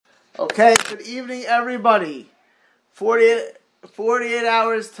Okay, good evening, everybody. 48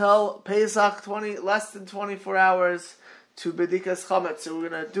 hours till Pesach, less than 24 hours to Bedikas Chametz. So we're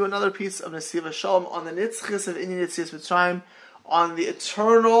going to do another piece of Nesiva Shalom on the Nitzchis of Inyan Yetzias Mitzrayim, on the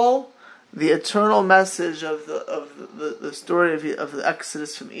eternal message of the story of the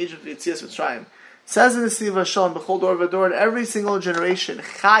Exodus from Egypt, Yetzias Mitzrayim. It says in Nesiva Shalom, B'chol Dor V'Dor, in every single generation,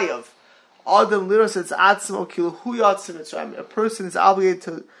 Chayav, Adam Liros Etz Atzmo Kilu Hu Yatzim Mitzrayim. A person is obligated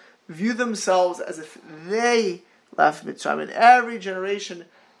to view themselves as if they left Mitzrayim. In every generation,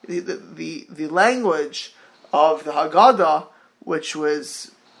 the language of the Haggadah, which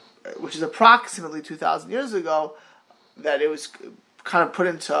is approximately 2,000 years ago, that it was kind of put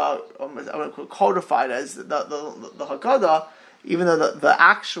into, codified as the Haggadah, even though the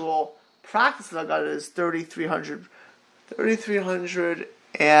actual practice of the Haggadah is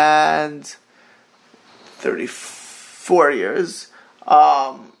 3,334 years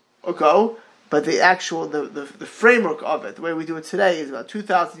ago, but the actual the framework of it, the way we do it today, is about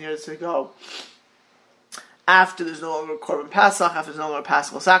 2,000 years ago. After there's no longer Korban Pesach, after there's no longer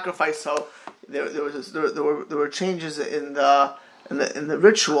Paschal sacrifice, so there were changes in the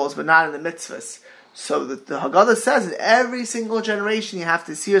rituals, but not in the mitzvahs. So the Haggadah says in every single generation you have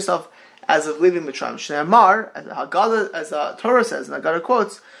to see yourself as of leaving Mitzrayim. Shneimar, as the Haggadah, as the Torah says, and the Haggadah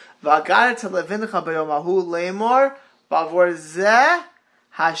quotes, "V'agadet levincha b'yomahu leimor b'avor zeh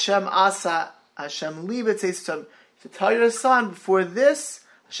Hashem asa Hashem li b'tzeistam." To tell your son, before this,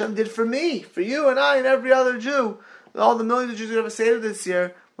 Hashem did for me, for you and I and every other Jew, all the millions of Jews who have a Seder this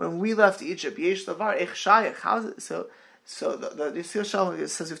year, when we left Egypt. Yesh davar ech shayach. How is it? So the Yisrael Shalom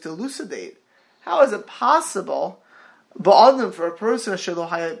says you have to elucidate. How is it possible, ba'adam, for a person asher lo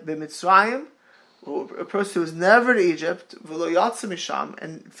haya b'Mitzrayim, a person who was never to Egypt, v'lo yatsa misham,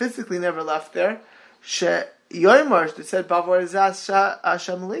 and physically never left there, she yoymar, that said, bavor zeh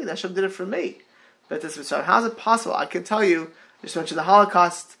Hashem li, Hashem did it for me. But this Mitzrayim, how is it possible? I can tell you. I just mentioned the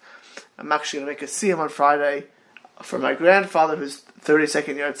Holocaust. I'm actually going to make a siyum on Friday for my grandfather, whose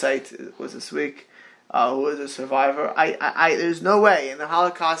 32nd yahrzeit was this week, who was a survivor. There's no way in the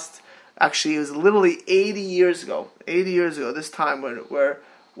Holocaust. Actually, it was literally 80 years ago. This time where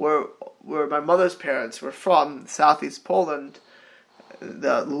my mother's parents were from, southeast Poland,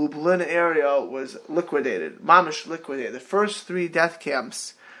 the Lublin area was liquidated. Mamish liquidated. The first 3 death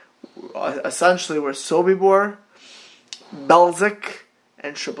camps essentially were Sobibor, Belzec,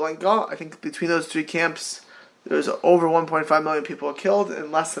 and Treblinka. I think between those 3 camps, there was over 1.5 million people killed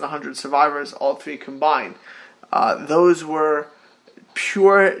and less than 100 survivors, all 3 combined. Those were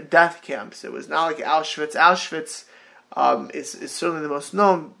pure death camps. It was not like Auschwitz. Auschwitz is certainly the most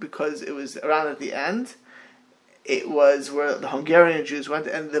known because it was around at the end. It was where the Hungarian Jews went,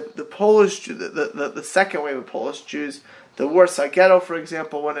 and the Polish Jews, the second wave of Polish Jews, the Warsaw Ghetto, for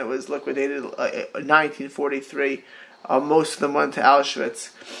example, when it was liquidated in 1943, most of them went to Auschwitz,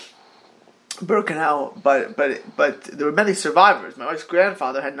 Birkenau, but there were many survivors. My wife's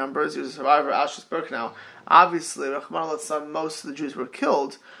grandfather had numbers. He was a survivor of Auschwitz, Birkenau. Obviously, Rahman al-Islam, most of the Jews were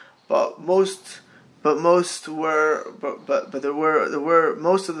killed, but there were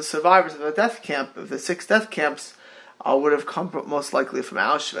most of the survivors of the death camp, of the 6 death camps, would have come most likely from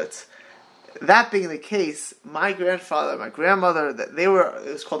Auschwitz. That being the case, my grandfather, my grandmother, it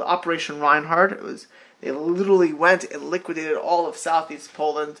was called Operation Reinhard. They literally went and liquidated all of southeast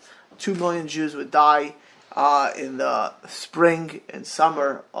Poland. 2 million Jews would die in the spring and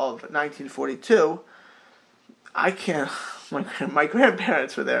summer of 1942. My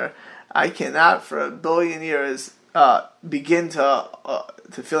grandparents were there. I cannot for a billion years begin to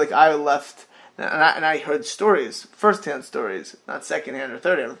feel like I left. And I heard stories, first-hand stories, not second-hand or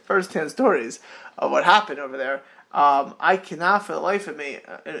third-hand, first-hand stories of what happened over there. I cannot for the life of me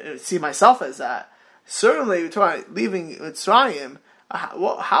see myself as that. Certainly, we're talking about leaving Mitzrayim.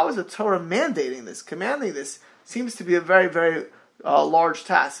 How is the Torah mandating this, commanding this? Seems to be a very, very large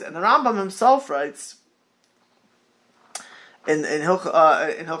task. And the Rambam himself writes in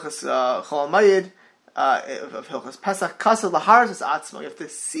Hilchas Chol Hamoed, of Hilchas Pesach, Kaseh laharzas atzmo. You have to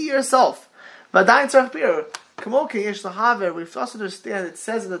see yourself. V'adayin tzarich bir. Kamo ken yesh lahaver. We also understand. It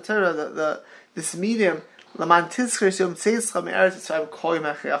says in the Torah this medium laman tizcher yom tzeischa me'eretz Yisrael kol yom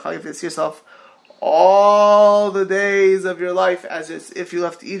echayecha. You have to see yourself all the days of your life as if you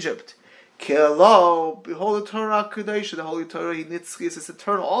left Egypt. Kelo, behold the Torah Kadosh, the Holy Torah, Nitzchis, is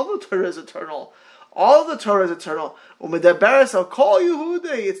eternal. All the Torah is eternal. All the Torah is eternal. Umedaberes al kol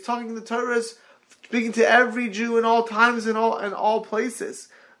Yehudei. It's talking the Torah is speaking to every Jew in all times and all places.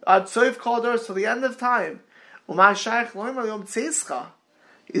 Ad soif kol doros, till the end of time. Umashayich loimer yom tzeischa.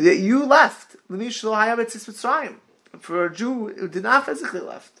 That you left. L'mish lo haya b'tzis Mitzrayim. For a Jew who did not physically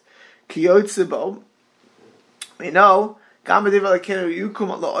left. Kiyotzibo. We know we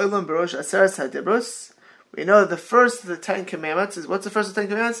know that the first of the 10 commandments is, what's the first of the 10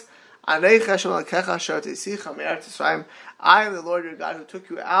 commandments? I am the Lord your God who took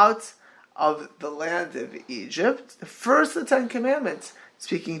you out of the land of Egypt. The first of the 10 commandments,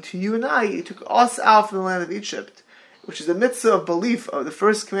 speaking to you and I, He took us out from the land of Egypt, which is a mitzvah of belief. The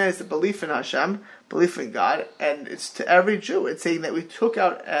first commandment is the belief in Hashem, belief in God, and it's to every Jew. It's saying that we took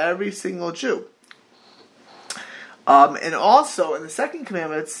out every single Jew. And also, in the second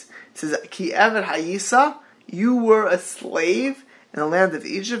commandment, it says, Ki eved hayisa, you were a slave in the land of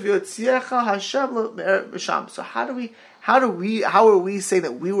Egypt. So how are we saying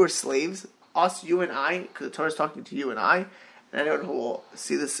that we were slaves? Us, you and I, because the Torah is talking to you and I, and anyone who will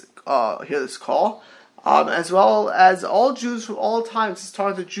see this, hear this call, as well as all Jews from all times. It's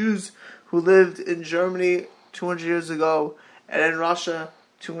talking to Jews who lived in Germany 200 years ago, and in Russia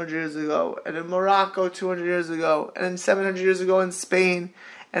 200 years ago, and in Morocco 200 years ago, and 700 years ago in Spain,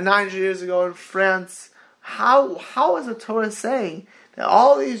 and 900 years ago in France. How is the Torah saying that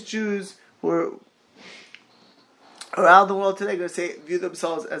all these Jews who are around the world today are going to view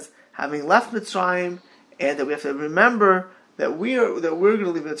themselves as having left Mitzrayim, and that we have to remember that we're going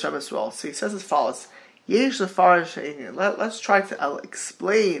to leave Mitzrayim as well? So he says as follows: Yesh lefarish she'ein. Let's try to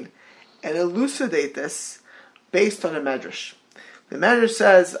explain and elucidate this based on a medrash. The Medrash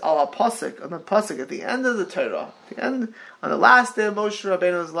says on the pasuk at the end of the Torah, on the last day of Moshe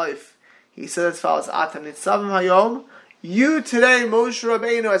Rabbeinu's life, he says as follows: Atam nitzavim hayom. You today, Moshe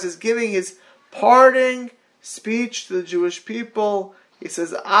Rabbeinu, as he's giving his parting speech to the Jewish people, he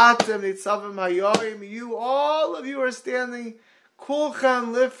says, Atam nitzavim hayom. You, all of you, are standing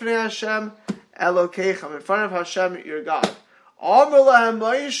kulchem lifnei Hashem Elokeichem, in front of Hashem, your God. Amar lahem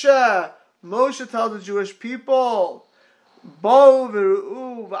Moshe. Moshe tells the Jewish people, Bo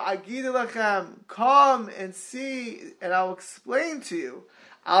v'ru'u v'agid lechem, come and see, and I'll explain to you.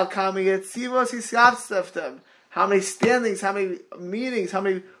 Al kami yetzivos hisyavseftem, how many standings, how many meetings, how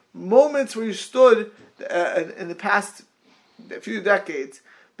many moments where you stood in the past few decades.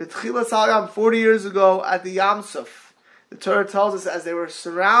 B'tchilas haYam, 40 years ago at the Yam Suf. The Torah tells us as they were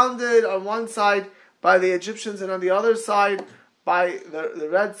surrounded on one side by the Egyptians and on the other side by the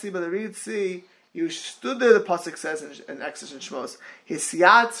Red Sea, by the Reed Sea, you stood there, the pasuk says in Exodus and Shmos.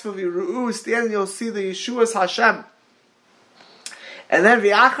 Hisyatzu v'ru'u, stand, you'll see the Yeshua's Hashem. And then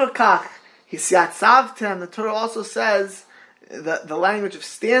v'achar kach hisyatzavtem. The Torah also says the language of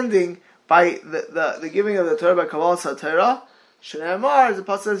standing by the giving of the Torah by Kabbalas HaTorah. Shneimar, as the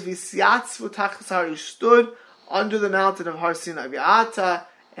pasuk says, v'syatzu tachas har, you stood under the mountain of Har Sinai. V'ata,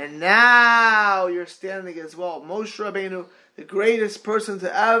 and now you're standing as well. Moshe Rabbeinu, the greatest person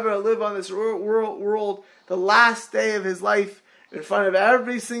to ever live on this world, the last day of his life, in front of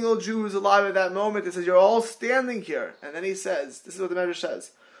every single Jew who's alive at that moment. It says, you're all standing here. And then he says, this is what the Medrash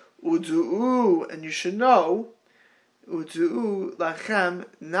says, Udu'u, and you should know, Udu'u lachem,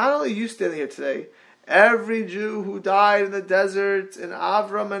 not only you standing here today, every Jew who died in the desert, and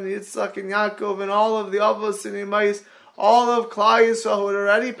Avram and Yitzchak and Yaakov, and all of the Avos and Imais, all of Klal Yisrael who had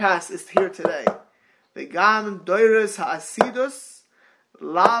already passed, is here today. V'gam doiros ha'asidus,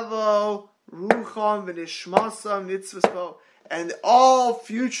 lavo, rucham, v'nishmasam, nitzvaspo, and all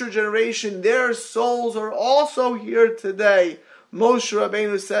future generation, their souls are also here today. Moshe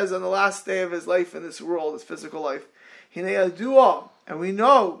Rabbeinu says on the last day of his life in this world, his physical life, Hinei Adua, and we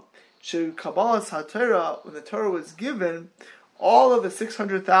know, to Kabbalas HaTorah, when the Torah was given, all of the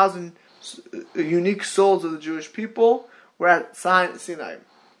 600,000 unique souls of the Jewish people were at Sinai.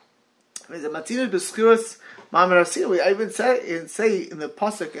 We even say in the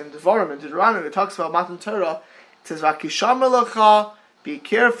pasuk in Devarim, in Deuteronomy, it talks about Matan Torah. It says, "Vakisham lecha, be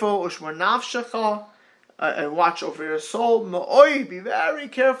careful, ushmor nafshecha, and watch over your soul. Ma'oi, be very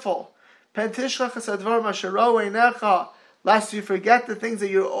careful. Pentishcha chesed asher ro'ei einecha, lest you forget the things that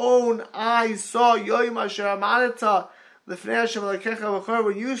your own eyes saw. Yoim asher amaneta lefnei Hashem Elokecha b'chorev,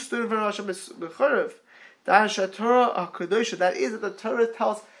 when you stood in front of Hashem b'chorev. That is that the Torah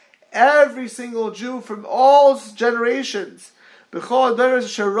tells every single Jew from all generations,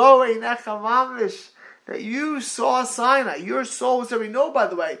 that you saw Sinai, your soul was there. We know, by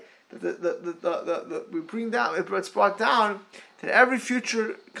the way, that we bring down, it's brought down that every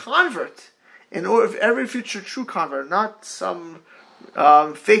future convert, in order of every future true convert, not some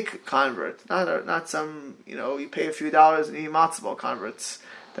fake convert, not some, you pay a few dollars and eat matzah ball converts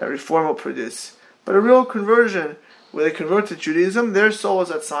that Reform will produce, but a real conversion where they convert to Judaism, their soul was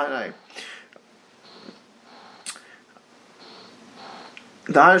at Sinai.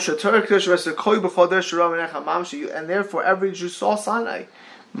 And therefore every Jew saw Sinai.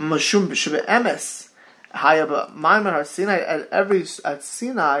 Mashum b'shebe emes. Hayaba Maimon Har Sinai at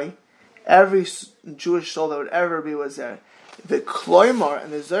Sinai, every Jewish soul that would ever be was there. The Kloimar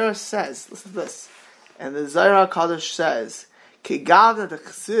and the Zohar says, listen to this, and the Zohar HaKadosh says, Kegavna the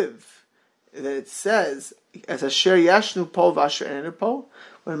Chsiv, that it says, as Asher Yashnu Po Vasher Enenu Po,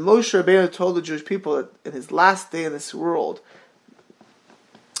 when Moshe Rabbeinu told the Jewish people that in his last day in this world,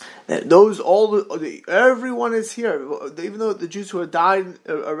 that everyone is here, even though the Jews who have died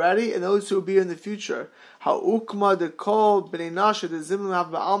already and those who will be in the future. And the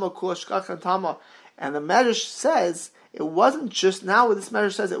Medrash says it wasn't just now. This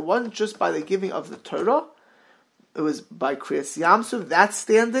Medrash says it wasn't just by the giving of the Torah. It was by Kriyas Yamsuf, that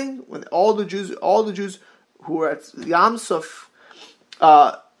standing when all the Jews who were at Yamsuf,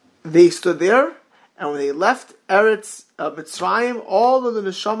 they stood there. And when they left Eretz Mitzrayim, all of the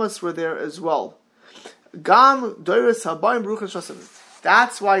neshamas were there as well. Gam doiris habayim baruch hashem.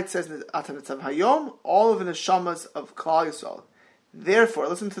 That's why it says in Atan Nitzav Hayom, all of the neshamas of Klal Yisrael. Therefore,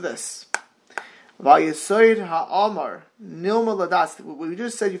 listen to this. Vayisoid ha'amar nilma ladas. What we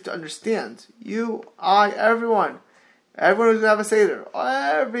just said, you have to understand. You, I, everyone who's going to have a seder.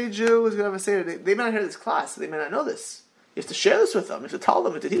 Every Jew is going to have a seder. They may not hear this class, so they may not know this. You have to share this with them. You have to tell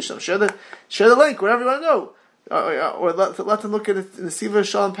them. You have to teach them. Share the link, whatever you want to know. Or let them look at it in the Siva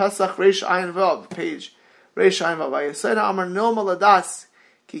Shalom Pesach Reish Ayin Vav page. Reish Ayin Vav. Vayisayna Amar Nilma Ladas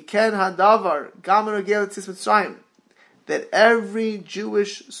Ki Ken Hadavar Gamer Regel Tzis Mitzrayim. That every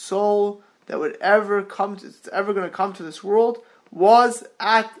Jewish soul that would ever going to come to this world was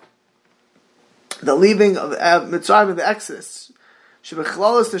at the leaving of Mitzrayim, of the Exodus.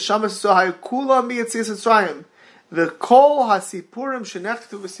 Shebechlalos Neshamas Sohay Kula Mi Tzis Mitzrayim. The kol hasipurim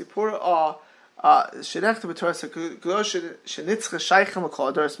shenechtu v'sipur shenechtu b'Torah Kadosh shenitzcha shaichem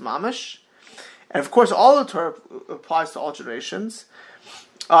l'kol adoros mamash, and of course all the Torah applies to all generations.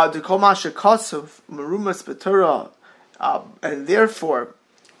 The kol mashekatsav merumas b'Torah, and therefore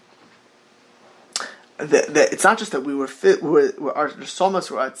it's not just that we were fit, our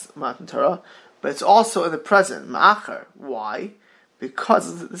somas were at Matan Torah, but it's also in the present ma'acher. Why?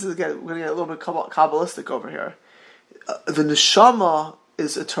 Because this is again we're going to get a little bit kabbalistic over here. The neshama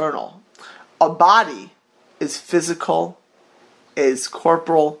is eternal. A body is physical, is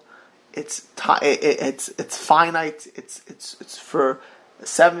corporal. It's finite. It's for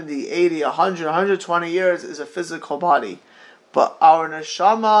 70, 80, 100, 120 years is a physical body, but our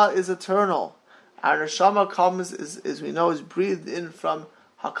neshama is eternal. Our neshama comes as we know is breathed in from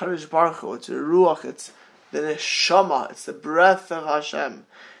Hakadosh Baruch Hu. It's a ruach. It's the neshama. It's the breath of Hashem.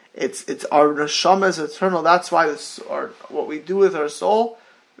 It's our neshama is eternal. That's why what we do with our soul,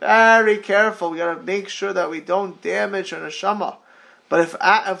 very careful. We got to make sure that we don't damage our neshama. But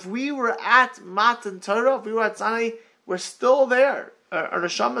if we were at Matan Torah, if we were at Sinai, we're still there. Our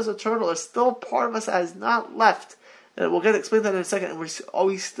neshama is eternal. There's still part of us that has not left. And we'll get explain that in a second. And we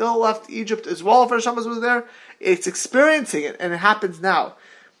still left Egypt as well. If our neshama was there, it's experiencing it, and it happens now.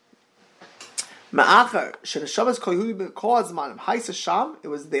 Ma'achar sheneshamas kol Yehudi kol hazmanim ha'isa sham. It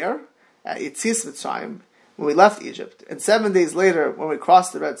was there at Yetzias Mitzrayim when we left Egypt, and 7 days later when we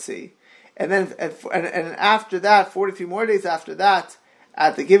crossed the Red Sea, and then and after that, 43 more days after that,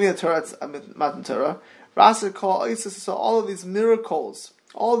 at the giving of Torah at Matan Torah, Rasa kol Isis saw all of these miracles,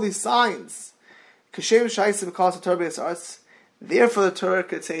 all of these signs. Kashem sha'isa because the Torah b'yisarts. Therefore, the Torah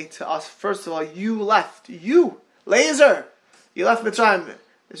could say to us, first of all, you left Lazer, you left Mitzrayim.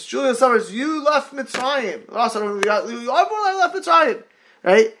 It's Julian Summers. You left Mitzrayim. Everyone left Mitzrayim,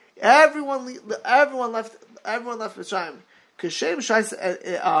 right? Everyone left Mitzrayim. Kashem Shais,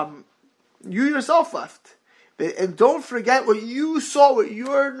 you yourself left, and don't forget what you saw, what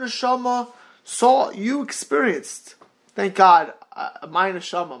your neshama saw, you experienced. Thank God, my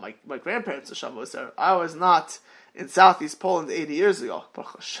neshama, my grandparents' neshama was there. I was not in Southeast Poland 80 years ago.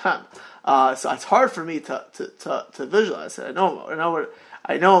 Baruch Hashem. So it's hard for me to visualize it.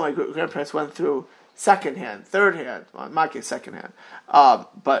 I know my grandparents went through secondhand, thirdhand, well, in my case, secondhand.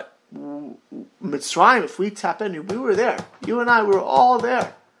 But Mitzrayim, if we tap in, we were there. You and I were all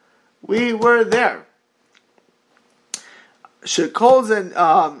there. We were there. Shekolz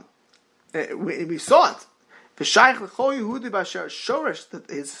and we saw it. V'shayich l'chol Yehudi b'asher shorish, that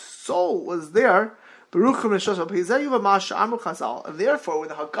his soul was there. Baruch Hashem. And therefore, when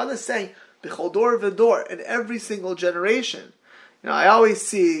the Haggadah is saying b'chol dor v'dor, in every single generation. I always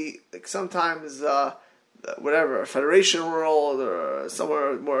see, like sometimes, a Federation world or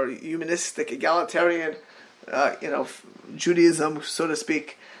somewhere more humanistic, egalitarian, Judaism, so to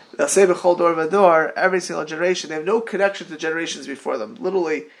speak. They'll say b'chol dor v'dor, every single generation. They have no connection to generations before them.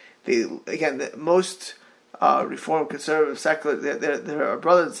 Literally, most Reform, conservative, secular. They're our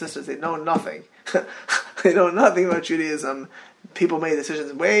brothers and sisters. They know nothing. They know nothing about Judaism. People made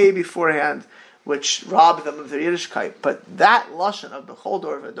decisions way beforehand, which robbed them of their Yiddishkeit. But that lashon of B'chol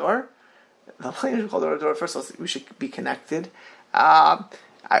Dor V'Dor, the language of B'chol Dor V'Dor. First of all, we should be connected. I'm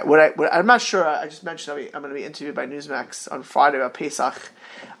not sure. I just mentioned I'm going to be interviewed by Newsmax on Friday about Pesach.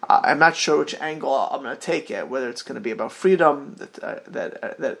 I'm not sure which angle I'm going to take it. Whether it's going to be about freedom,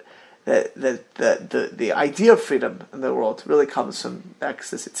 the idea of freedom in the world really comes from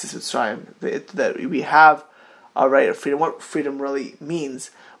Exodus, Yetzias Mitzrayim. That we have a right of freedom, what freedom really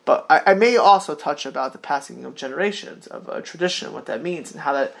means. But I may also touch about the passing of generations, of a tradition, what that means, and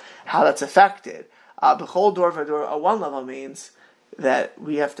how that's affected. B'chol Dor V'Dor, at one level, means that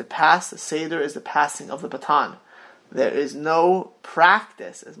we have to pass. The Seder is the passing of the baton. There is no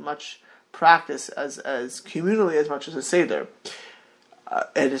practice, as much practice as communally as much as a Seder.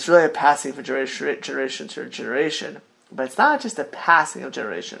 And it's really a passing from generation to generation. But it's not just a passing of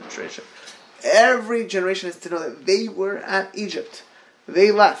generation to generation. Every generation is to know that they were at Egypt.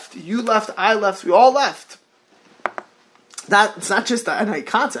 They left. You left. I left. We all left. It's not just a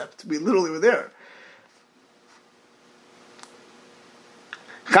concept. We literally were there.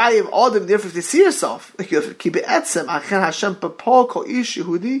 Chayiv Adam, therefore, if you see yourself, like you have to keep it etzem. Achen Hashem Papol Kol Ish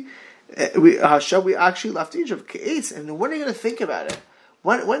Yehudi. We actually left Egypt. And when are you going to think about it?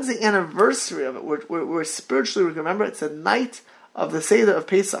 When's the anniversary of it? We're spiritually, we remember it's the night of the Seder of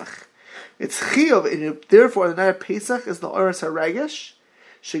Pesach. It's Chiyuv, and therefore the night of Pesach is the Oros HaRegesh.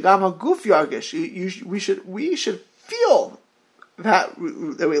 Shegam HaGuf Yargesh. We should feel that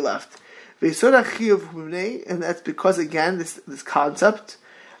we left. And that's because, again, this concept,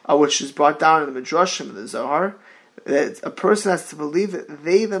 which is brought down in the Midrashim and the Zohar, that a person has to believe that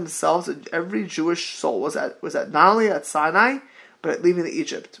they themselves, every Jewish soul, was at not only at Sinai, but at leaving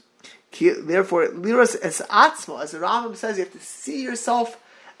Egypt. Therefore, liras es atzmo, as the Rambam says, you have to see yourself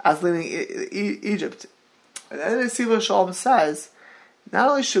as leaving Egypt. And then the Siva Shalom says, not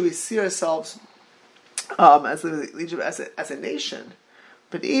only should we see ourselves as leaving Egypt as a nation,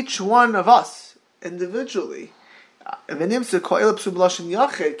 but each one of us individually, you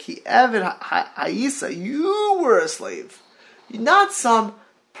were a slave, not some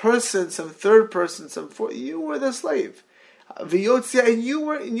person, some third person, you were the slave. And you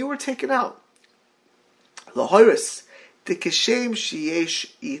were taken out. The Keshem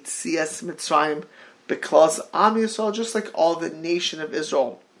Sheyesh Yetzias Mitzrayim because Am Yisrael, just like all the nation of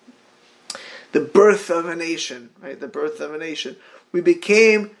Israel, the birth of a nation, right? The birth of a nation. We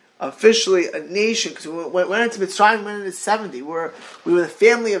became officially a nation because we went into Mitzrayim, we went into 70. We were the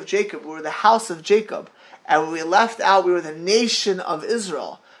family of Jacob. We were the house of Jacob. And when we left out, we were the nation of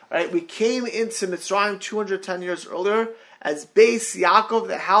Israel, right? We came into Mitzrayim 210 years earlier as Beis Yaakov,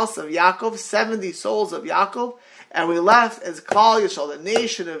 the house of Yaakov, 70 souls of Yaakov, and we left as Klal Yisrael, the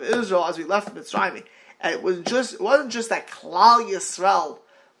nation of Israel, as we left Mitzrayim. And it wasn't just that Klal Yisrael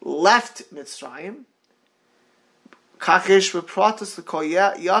left Mitzrayim. Kachesh v'pratos l'kol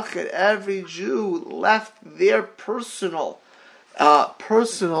yachid, every Jew left their personal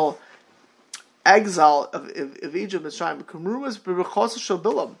exile of Egypt, Mitzrayim. K'mrumas b'rechos shel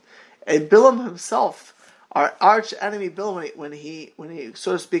Bilam, and Bilam himself, our arch enemy Bilam, when he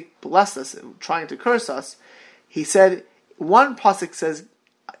so to speak blessed us, trying to curse us, he said, one pasuk says,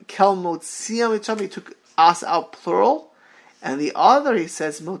 Kel motzia mitzrayim, he took us out plural, and the other he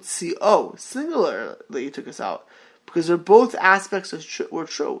says motzio, singularly he took us out, because they're both aspects were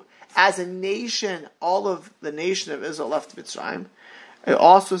true. As a nation, all of the nation of Israel left Mitzrayim. It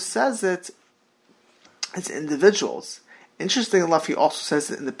also says it as individuals. Interesting enough, he also says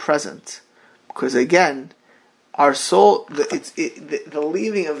it in the present, because again, our soul, the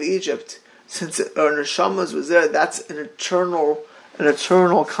leaving of Egypt, since our neshamas was there, that's an eternal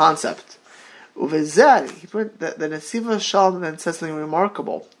concept. Uvezer, the Nesiva Shalom then says something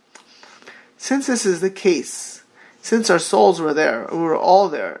remarkable. Since this is the case, since our souls were there, we were all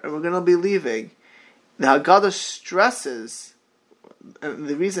there, and we're going to be leaving, the Haggadah stresses, and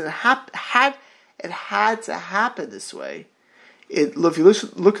the reason it had to happen this way. If you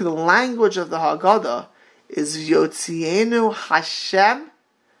look at the language of the Haggadah, is Yotzienu Hashem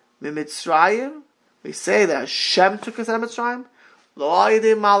Mitzrayim. We say that Hashem took us out of Mitzrayim. Lo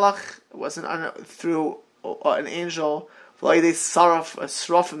Ayidei Malach, it wasn't through an angel. Lo Ayidei Saraf, a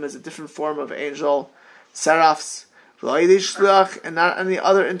Srafim is a different form of angel. Seraphs. Lo Ayidei Shliach, and not any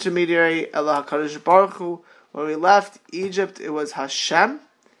other intermediary. Ela HaKadosh Baruch Hu. When we left Egypt, it was Hashem.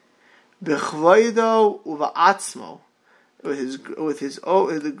 B'chvoido uva'atzmo. With his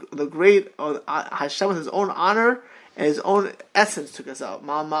the great Hashem, with his own honor and His own essence took us out.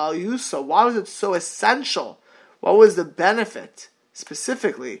 Ma'al Yusa. Why was it so essential? What was the benefit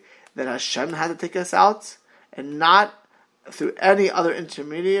specifically that Hashem had to take us out, and not through any other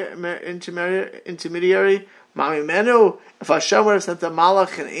intermediary? Ma'imenu. If Hashem would have sent a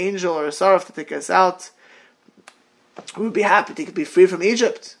malach, an angel, or a saraf to take us out, we would be happy to be free from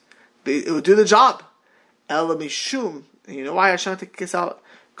Egypt. It would do the job. Ela mishum. You know why Hashem took us out?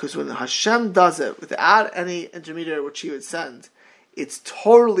 Because when Hashem does it without any intermediary which He would send, it's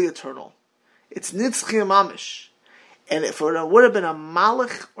totally eternal. It's nitzchi mamish. And if it would have been a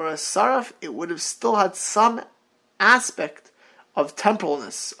malach or a saraf, it would have still had some aspect of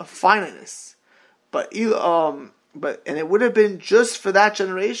temporalness, of finiteness. But it would have been just for that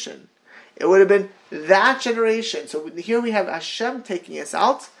generation. It would have been that generation. So here we have Hashem taking us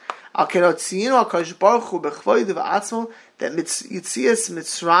out. That Yitzias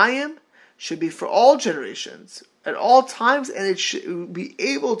Mitzrayim should be for all generations, at all times, and it should be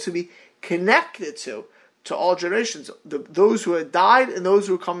able to be connected to all generations, those who had died and those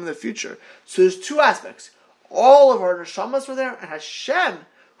who will come in the future. So there's two aspects. All of our neshamas were there, and Hashem,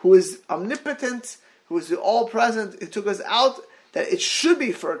 who is omnipotent, who is the all-present, it took us out, that it should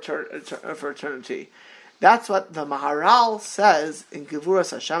be for eternity. That's what the Maharal says in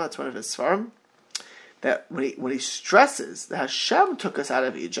Gevuras Hashem. That's one of his svarim. That when he stresses that Hashem took us out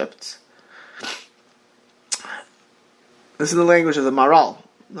of Egypt, this is the language of the Maharal,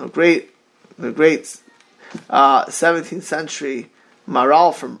 the great 17th century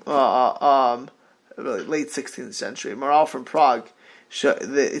Maharal from late 16th century Maharal from Prague.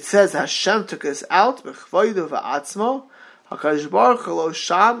 It says Hashem took us out b'chvoidu v'atzmo. HaKadosh Baruch Hu lo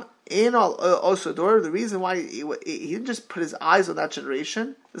sham in al osador. The reason why he didn't just put his eyes on that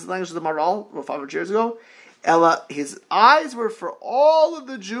generation. This is the language of the Maharal 500 years ago. Ella, his eyes were for all of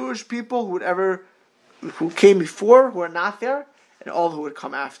the Jewish people who came before, who are not there, and all who would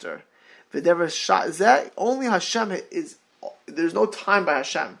come after. Only Hashem is. There's no time by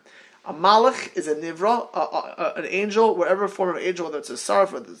Hashem. A malach is a nivra, an angel, whatever form of angel, whether it's a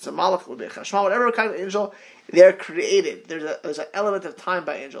sarf, whether it's a malach, whether it's a chashma, whatever kind of angel, they're created. There's an element of time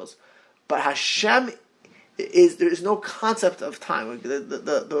by angels, but Hashem there is no concept of time.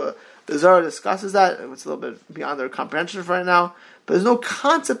 The Zohar discusses that. It's a little bit beyond their comprehension right now, but there's no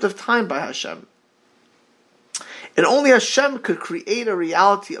concept of time by Hashem, and only Hashem could create a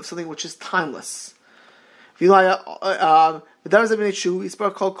reality of something which is timeless. Not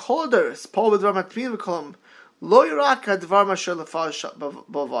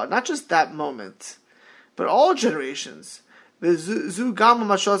just that moment, but all generations. That's why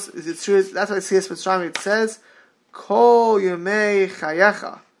C.S. Mitzrayim, it says, Kol Yemei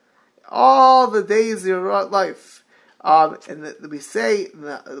Chayecha, all the days of your life. And we say,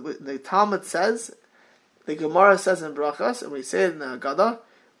 the Talmud says, the Gemara says in Brachas, and we say it in the Haggadah,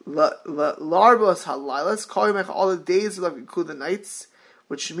 Larbos Halailas, Kol Yemei, all the days of life include the nights,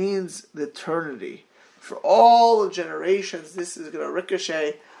 which means the eternity. For all the generations, this is going to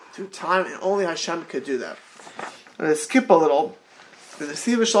ricochet through time, and only Hashem could do that. I'm going to skip a little. The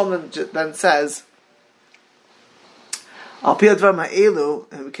Nesiv Shalom then says, Al Pi Advar Ma'elu,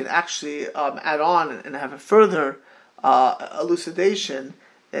 and we can actually add on and have a further elucidation.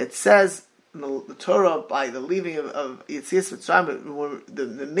 It says in the Torah, by the leaving of Yetzias Mitzrayim,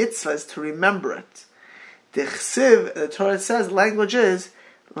 the mitzvah is to remember it. The Chsiv, the Torah says, language is,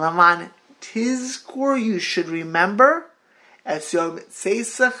 Laman Tizkur, you should remember, as Yom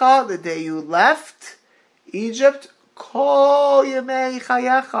Tzeisecha, the day you left Egypt, Kol Yemei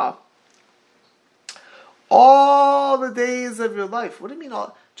Chayecha, all the days of your life. What do you mean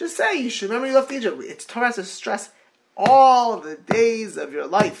all? Just say you should remember you left Egypt. It's Torah has to stress all the days of your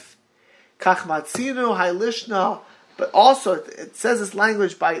life. Kach Matzinu Hailishna, but also it says this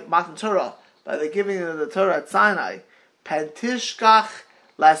language by Matan Torah, by the giving of the Torah at Sinai. Pentishkach,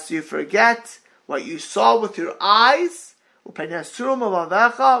 lest you forget what you saw with your eyes. Don't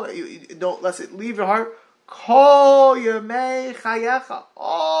let it leave your heart. Kol Yemei Chayecha,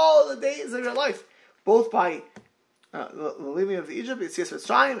 all the days of your life, both by the leaving of Egypt, Yetzias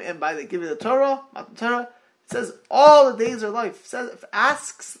Mitzrayim, and by the giving of the Torah, Matan Torah. It says all the days of your life. It says, if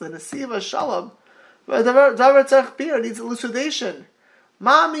asks the Nesiv Shalom, it needs elucidation.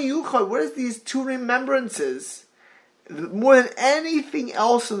 Mami Yuchad, what is these two remembrances? More than anything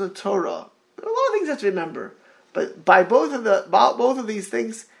else in the Torah, there are a lot of things you have to remember, but by both of these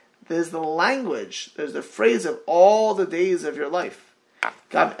things, there's the language, there's the phrase of all the days of your life.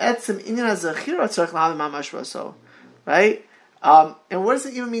 Right? And what does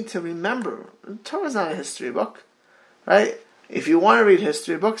it even mean to remember? The Torah is not a history book, right? If you want to read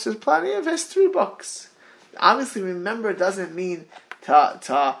history books, there's plenty of history books. Obviously, remember doesn't mean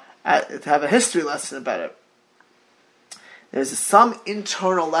to have a history lesson about it. There's some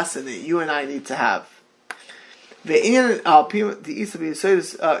internal lesson that you and I need to have. It's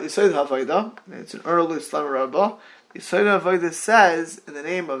an early Islam Rabbah. Yisod Avodah says in the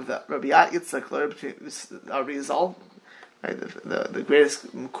name of the Rabbi Yitzchak Arizal, right, the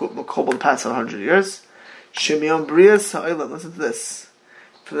greatest Mekubal in the past 100 years. Shemion Brias Ha'olam. Listen to this.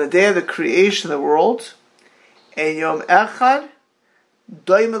 From the day of the creation of the world, and Yom Echad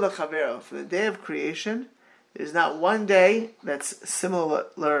Doime L'Chavero. From the day of creation, there's not one day that's similar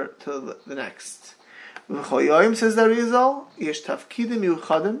to the next. V'chol Yoyim, says the Arizal, Yesh Tafkidim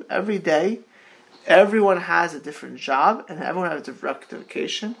Yuchadim. Every day, everyone has a different job, and everyone has a different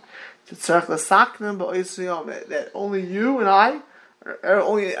rectification. That only you and I, or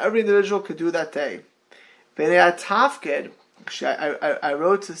only every individual could do that day. I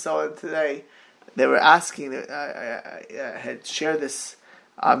wrote to someone today. They were asking. I had shared this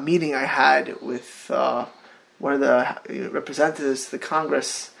meeting I had with one of the representatives of the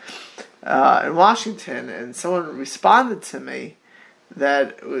Congress in Washington, and someone responded to me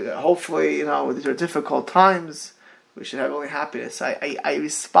that hopefully, these are difficult times. We should have only happiness. I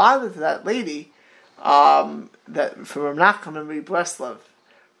responded to that lady that from Rav Nachman and Breslov.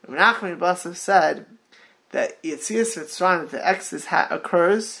 Rav Nachman and Breslov said that Yetzias Mitzrayim, the Exodus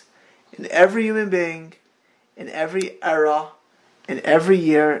occurs in every human being, in every era, in every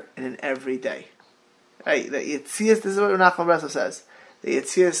year, and in every day. Right? The Yetzias, this is what Rav Nachman and Breslov says. The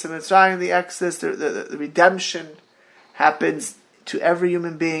Yetzias Mitzrayim, the Exodus, the redemption happens to every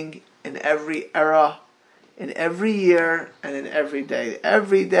human being in every era, in every year, and in every day.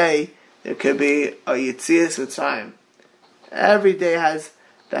 Every day there could be a Yetzias Mitzrayim. Every day has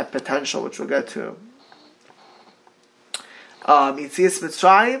that potential, which we'll get to. Yetzias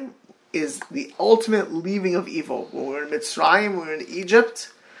Mitzrayim is the ultimate leaving of evil. When we're in Mitzrayim, we're in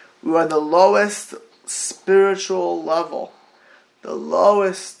Egypt, we were on the lowest spiritual level. The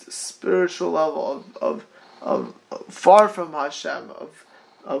lowest spiritual level of far from Hashem,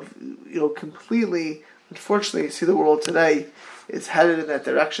 of completely. Unfortunately, you see the world today is headed in that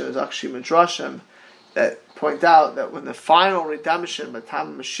direction. There's actually midrashim that point out that when the final redemption,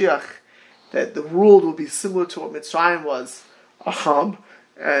 Matam Mashiach, that the world will be similar to what Mitzrayim was.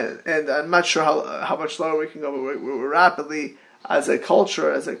 And I'm not sure how much lower we can go, but we're rapidly, as a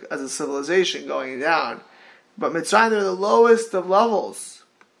culture, as a civilization, going down. But Mitzrayim, they're the lowest of levels.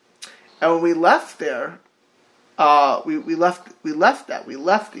 And when we left there, we left that. We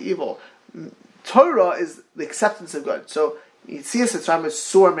left the evil. Torah is the acceptance of good. So Yetzias Mitzrayim is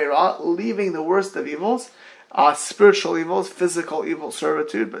Sur Meirah, leaving the worst of evils, spiritual evils, physical evil,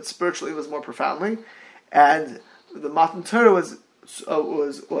 servitude, but spiritual evils more profoundly. And the Matan Torah was a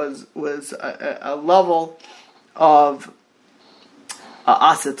level of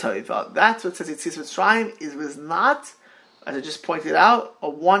Asa Tov. That's what says Yetzias Mitzrayim. It was not, as I just pointed out, a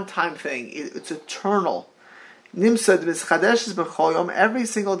one-time thing. It's eternal. Nimsad Mischadeshes B'chol Yom, every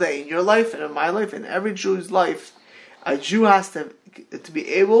single day in your life and in my life and every Jew's life, a Jew has to be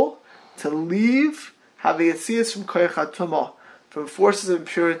able to leave have a Yetzias from Koyach HaTumah, from forces of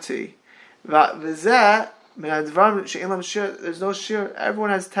impurity. There's no shir. Everyone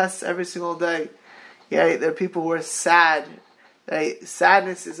has tests every single day. Yeah, there are people who are sad.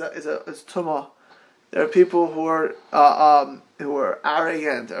 Sadness is tumah. There are people who are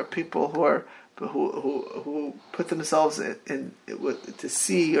arrogant. There are people who put themselves in to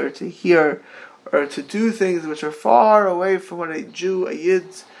see or to hear or to do things which are far away from what a Jew, a Yid,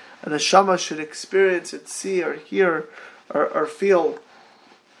 a neshama should experience and see or hear or feel.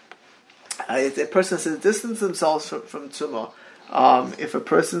 A person has to distance themselves from tumah. If a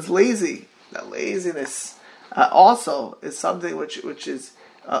person's lazy, that laziness also is something which is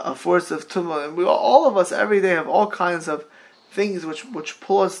a force of tumah. And all of us every day have all kinds of things which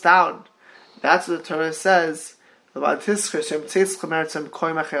pull us down. That's what the Torah says. All the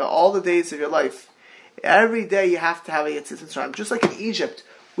days of your life, every day you have to have a Yetzias Mitzrayim. Just like in Egypt,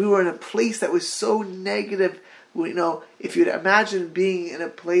 we were in a place that was so negative. If you'd imagine being in a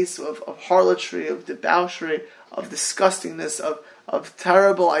place of harlotry, of debauchery, of disgustingness, of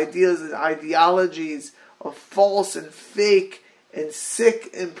terrible ideas and ideologies, of false and fake and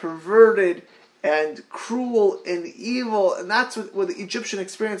sick and perverted and cruel and evil, and that's what the Egyptian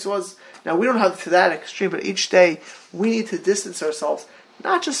experience was. Now, we don't have to that extreme, but each day we need to distance ourselves,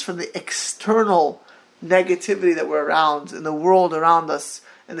 not just from the external negativity that we're around, in the world around us,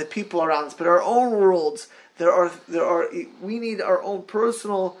 and the people around us, but our own worlds. We need our own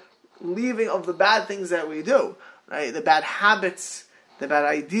personal leaving of the bad things that we do, right? The bad habits, the bad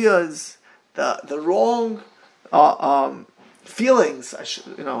ideas, the wrong feelings,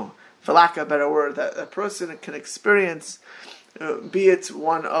 for lack of a better word, that a person can experience, be it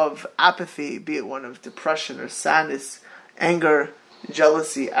one of apathy, be it one of depression or sadness, anger,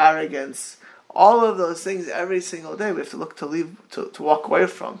 jealousy, arrogance, all of those things every single day we have to look to walk away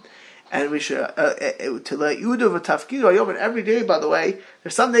from. And we should to let you do tafkidu. And every day, by the way,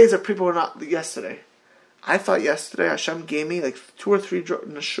 there's some days that people were not. Yesterday, I thought yesterday Hashem gave me like 2 or 3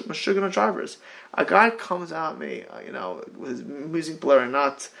 Meshugana drivers. A guy comes at me, with his music blaring,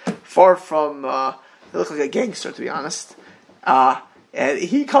 not far from. He looked like a gangster, to be honest. And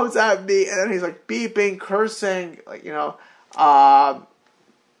he comes at me, and then he's like beeping, cursing,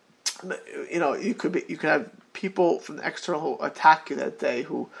 you could have people from the external who attack you that day,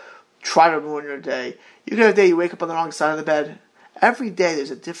 who try to ruin your day. You can have a day you wake up on the wrong side of the bed. Every day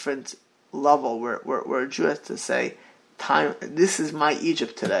there's a different level where a Jew has to say, "Time. This is my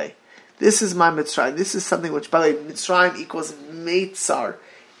Egypt today. This is my Mitzrayim. This is something which, by the way, Mitzrayim equals Meitzar.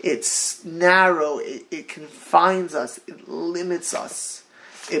 It's narrow. It confines us. It limits us.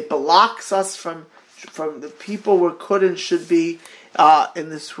 It blocks us from the people where could and should be in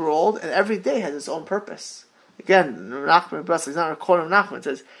this world. And every day has its own purpose. Again, Nachman Bresler, he's not a corner of Nachman. It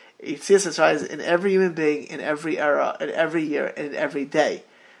says, Yitzhak in every human being, in every era, in every year, and in every day.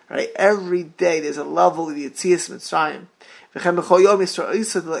 Right? Every day there's a level of Yetzias Mitzrayim.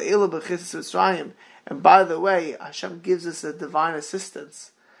 And by the way, Hashem gives us a divine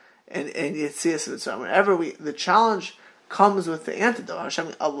assistance in Yetzias Mitzrayim. Whenever the challenge comes with the antidote,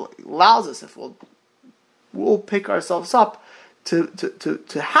 Hashem allows us, if we'll pick ourselves up to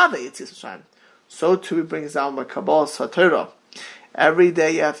have a Yetzias Mitzrayim. So too he brings down by Kabbalah Satorah. Every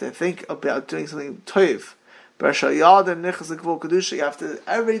day you have to think about doing something toiv. You have to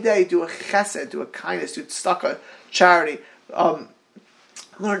every day do a chesed, do a kindness, do tzedakah, charity,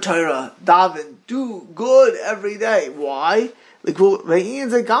 learn Torah, daven, do good every day. Why? Because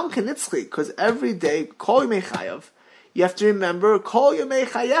every day, kol yemei chayav, you have to remember kol yemei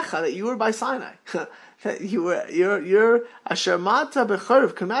chayecha, that you were by Sinai. You're asher mata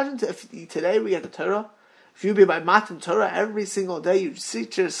b'chorev. Can you imagine if today we get the Torah? If you be by Matan Torah every single day, you see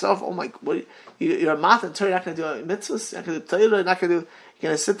to yourself, oh my, you're a Matan Torah, you're not going to do mitzvahs, you're not going to do Torah, you're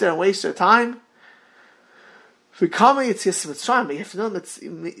going to sit there and waste your time. If we come in Yetzias Mitzrayim, but you have to know that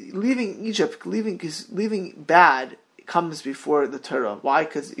leaving Egypt, leaving bad comes before the Torah. Why?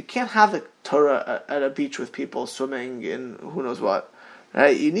 Because you can't have the Torah at a beach with people swimming in who knows what.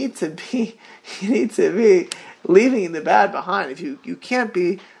 Right? You need to be leaving the bad behind. If you can't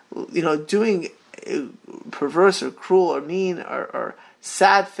be, doing perverse or cruel or mean or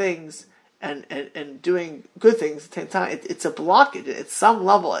sad things and doing good things at the same time, it's a blockage. At some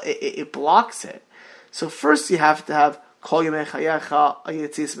level, it blocks it. So first you have to have Kol Yemei Chayecha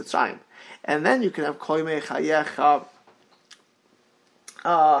Yetzias Mitzrayim, and then you can have Kol Yemei Chayecha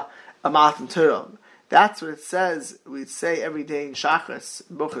a Matan Torah. That's what it says. We say every day in Shachris,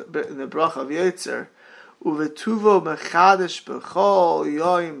 in the Bracha of Yotzer, Uvetuvo Mechadish B'chol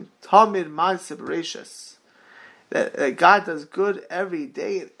Yoim Tamid Ma'aseh Bereshis. That God does good every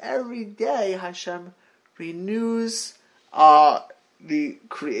day, and every day Hashem renews the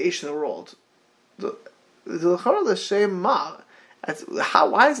creation of the world.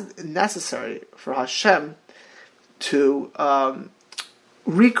 Why is it necessary for Hashem to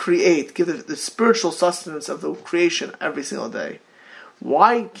recreate, give the spiritual sustenance of the creation every single day?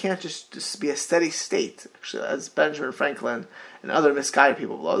 Why can't it just be a steady state? Actually, as Benjamin Franklin and other misguided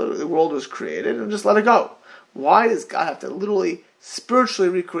people below, the world was created and just let it go. Why does God have to literally, spiritually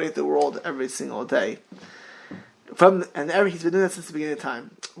recreate the world every single day? He's been doing that since the beginning of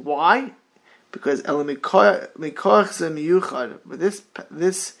time. Why? Because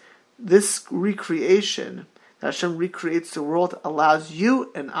this recreation, that Hashem recreates the world, allows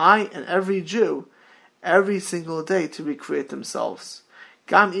you and I and every Jew every single day to recreate themselves.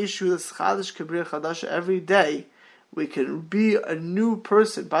 Every day we can be a new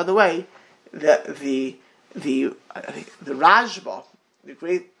person. By the way, the Rajba, the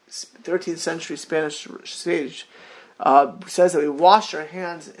great 13th century Spanish sage, says that we wash our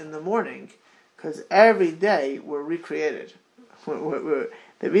hands in the morning because every day we're recreated. The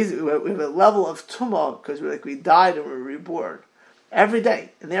reason we have a level of tumah because we died and we're reborn every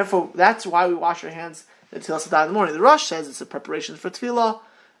day, and therefore that's why we wash our hands until Sadat in the morning. The Rosh says it's a preparation for tefillah,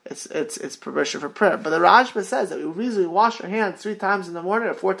 it's preparation for prayer. But the Rashba says that we reasonably wash our hands 3 times in the morning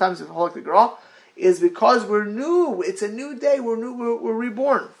or 4 times before Holik the Girl is because we're new. It's a new day. We're new. We're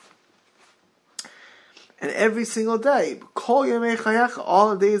reborn. And every single day, all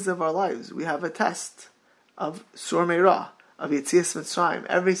the days of our lives, we have a test of Sur Meirah, of Yetzias Mitzrayim.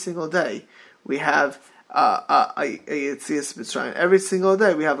 Every single day we have a Yetzias Mitzrayim. Every single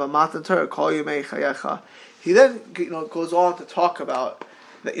day we have a Matan Torah, Kol Yemei Chayecha. He then goes on to talk about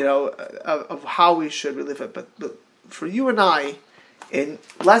of how we should relive it. But for you and I, in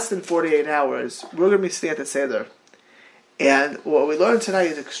less than 48 hours, we're going to be sitting at the Seder. And what we learned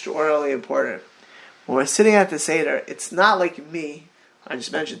tonight is extraordinarily important. When we're sitting at the Seder, it's not like me. I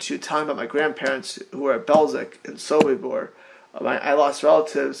just mentioned to you, telling about my grandparents who were at Belzik in Sobibor. I lost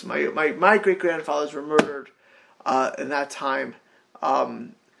relatives. My great-grandfathers were murdered in that time.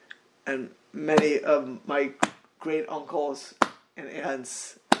 And many of my great-uncles and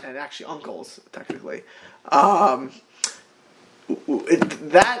aunts, and actually uncles, technically, that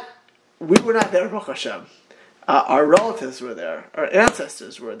we were not there, Baruch Hashem. Our relatives were there. Our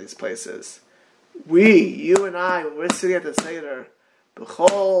ancestors were in these places. You and I, when we're sitting at the Seder,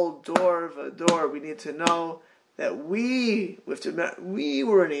 B'chol Dor V'Dor, we need to know that we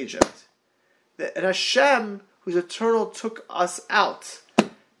were in Egypt. And Hashem, who's eternal, took us out.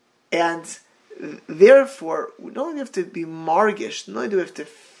 And therefore, not only do we have to be margish, not only do we have to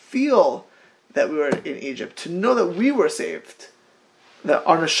feel that we were in Egypt, to know that we were saved, that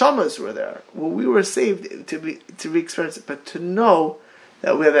our neshamas were there. Well, we were saved to be experienced it, but to know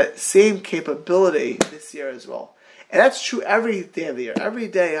that we have that same capability this year as well. And that's true every day of the year. Every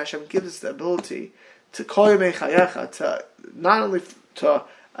day Hashem gives us the ability to Kol Yemei Chayecha, to not only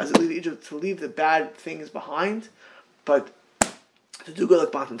as we leave Egypt, to leave the bad things behind, but to do good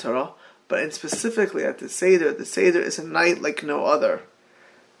like Matan Torah. But specifically at the Seder is a night like no other.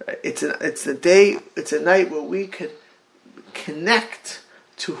 It's a day. It's a night where we can connect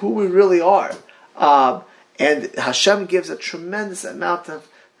to who we really are, and Hashem gives a tremendous amount of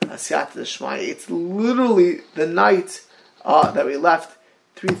Siyata D'Shmaya. It's literally the night that we left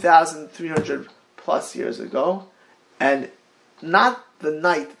 3,300 plus years ago, and not the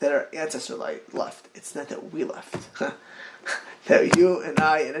night that our ancestors left. It's not that we left. That you and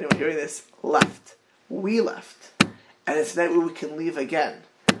I and anyone hearing this left. We left. And it's a night where we can leave again.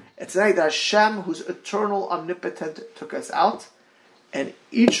 It's a night that Hashem, who's eternal, omnipotent, took us out. And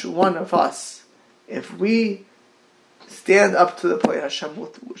each one of us, if we stand up to the plate, Hashem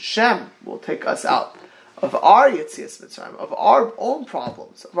will take us out of our Yetzias Mitzrayim, of our own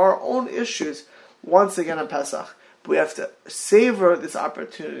problems, of our own issues, once again on Pesach. But we have to savor this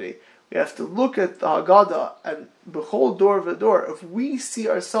opportunity. We have to look at the Haggadah and B'chol Dor V'Dor. If we see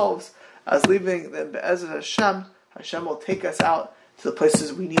ourselves as leaving, then Be'ezrat Hashem, Hashem will take us out to the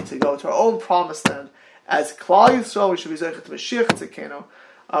places we need to go, to our own promised land. As Klal Yisrael, we should be Zeichet Mashiach Tzekeno.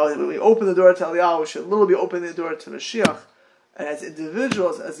 When we open the door to Eliyahu, we should literally be opening the door to Mashiach. And as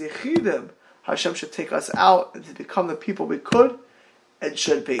individuals, as Yechidim, Hashem should take us out and to become the people we could and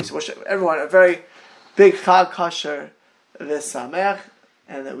should be. So wish everyone a very big Chag Kasher V'Samech,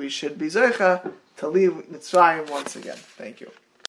 and that we should be Zeicha to leave Mitzrayim once again. Thank you.